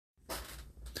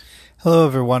Hello,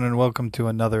 everyone, and welcome to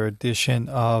another edition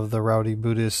of the Rowdy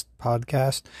Buddhist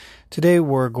podcast. Today,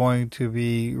 we're going to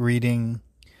be reading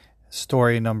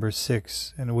story number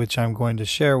 6, in which I'm going to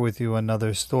share with you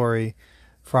another story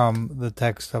from the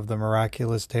text of the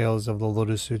Miraculous Tales of the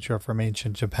Lotus Sutra from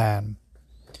Ancient Japan.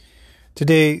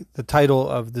 Today, the title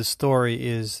of the story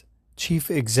is Chief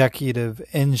Executive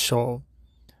Ensho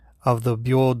of the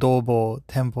Byodobo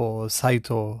Temple of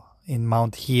Saito in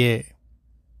Mount Hiei.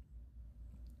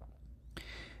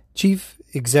 Chief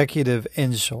Executive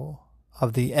Ensho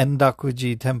of the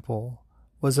Endakuji Temple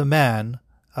was a man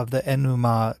of the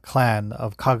Enuma clan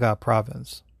of Kaga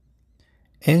province.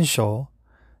 Ensho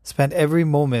spent every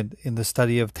moment in the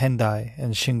study of Tendai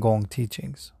and Shingon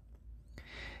teachings.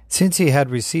 Since he had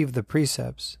received the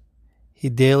precepts, he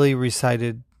daily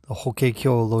recited the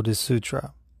Hokkekyo Lotus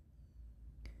Sutra.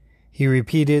 He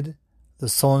repeated the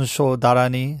Sonsho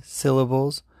Darani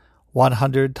syllables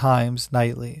 100 times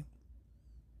nightly.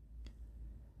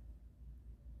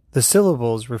 The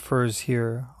syllables refers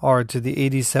here are to the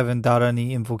 87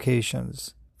 Dharani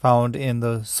invocations found in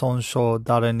the Sonsho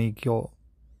Darani Gyo.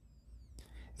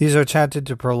 These are chanted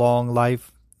to prolong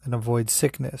life and avoid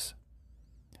sickness.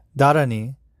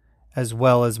 Dharani, as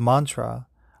well as mantra,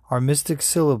 are mystic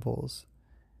syllables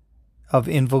of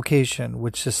invocation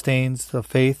which sustains the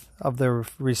faith of their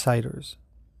reciters.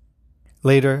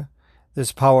 Later,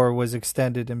 this power was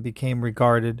extended and became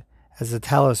regarded as a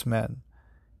talisman,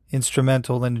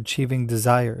 instrumental in achieving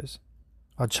desires,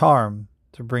 a charm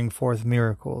to bring forth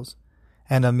miracles,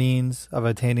 and a means of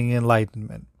attaining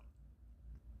enlightenment.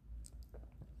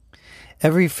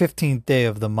 Every 15th day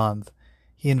of the month,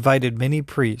 he invited many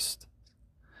priests,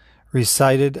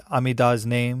 recited Amida's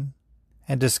name,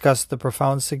 and discussed the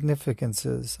profound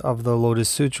significances of the Lotus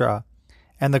Sutra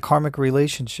and the karmic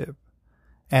relationship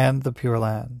and the Pure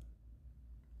Land.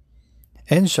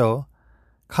 Ensho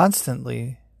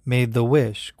constantly made the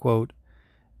wish, quote,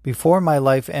 "Before my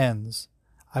life ends,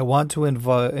 I want to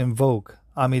invoke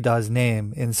Amida's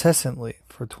name incessantly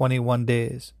for 21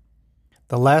 days.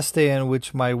 The last day in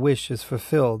which my wish is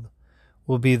fulfilled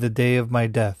will be the day of my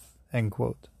death," end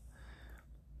quote.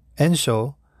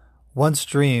 Ensho once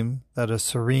dreamed that a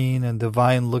serene and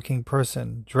divine-looking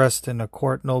person dressed in a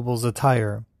court noble's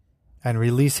attire and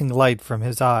releasing light from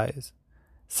his eyes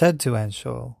said to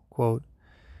Ensho, quote,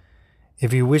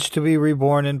 "If you wish to be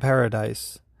reborn in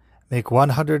paradise, make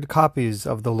 100 copies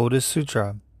of the Lotus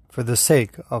Sutra for the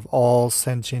sake of all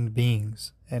sentient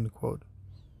beings," end quote.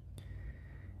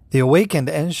 The awakened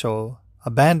Ensho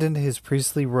abandoned his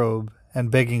priestly robe and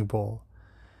begging bowl,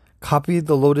 copied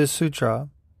the Lotus Sutra,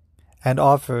 and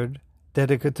offered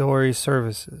dedicatory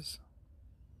services.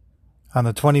 On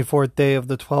the 24th day of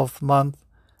the 12th month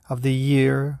of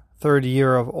the third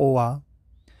year of Owa,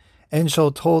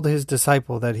 Ensho told his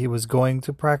disciple that he was going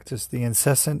to practice the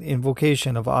incessant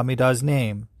invocation of Amida's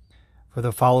name for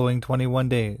the following 21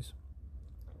 days,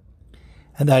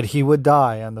 and that he would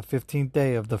die on the 15th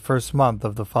day of the first month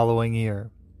of the following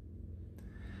year.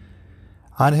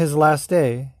 On his last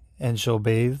day, Ensho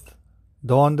bathed,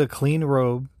 donned a clean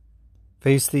robe,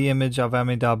 faced the image of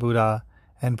Amida Buddha,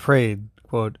 and prayed,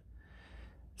 quote,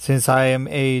 "Since I am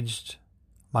aged,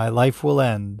 my life will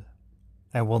end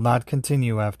and will not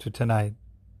continue after tonight.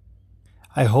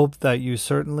 I hope that you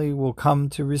certainly will come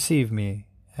to receive me,"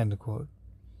 end quote.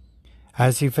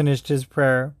 As he finished his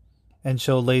prayer,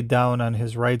 Ensho laid down on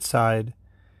his right side,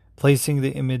 placing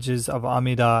the images of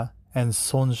Amida and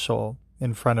Sonsho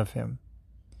in front of him,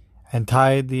 and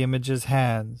tied the images'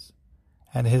 hands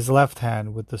and his left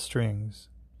hand with the strings.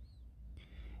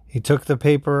 He took the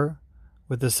paper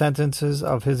with the sentences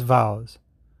of his vows,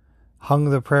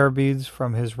 hung the prayer beads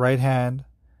from his right hand,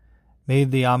 made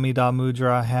the Amida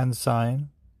Mudra hand sign,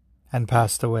 and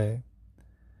passed away.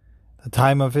 The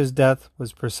time of his death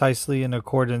was precisely in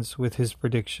accordance with his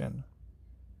prediction.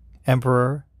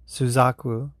 Emperor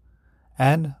Suzaku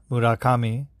and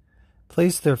Murakami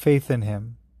placed their faith in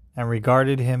him and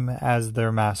regarded him as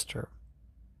their master.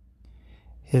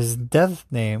 His death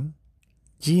name,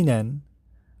 Jinen,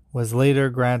 was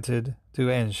later granted to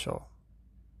Ensho.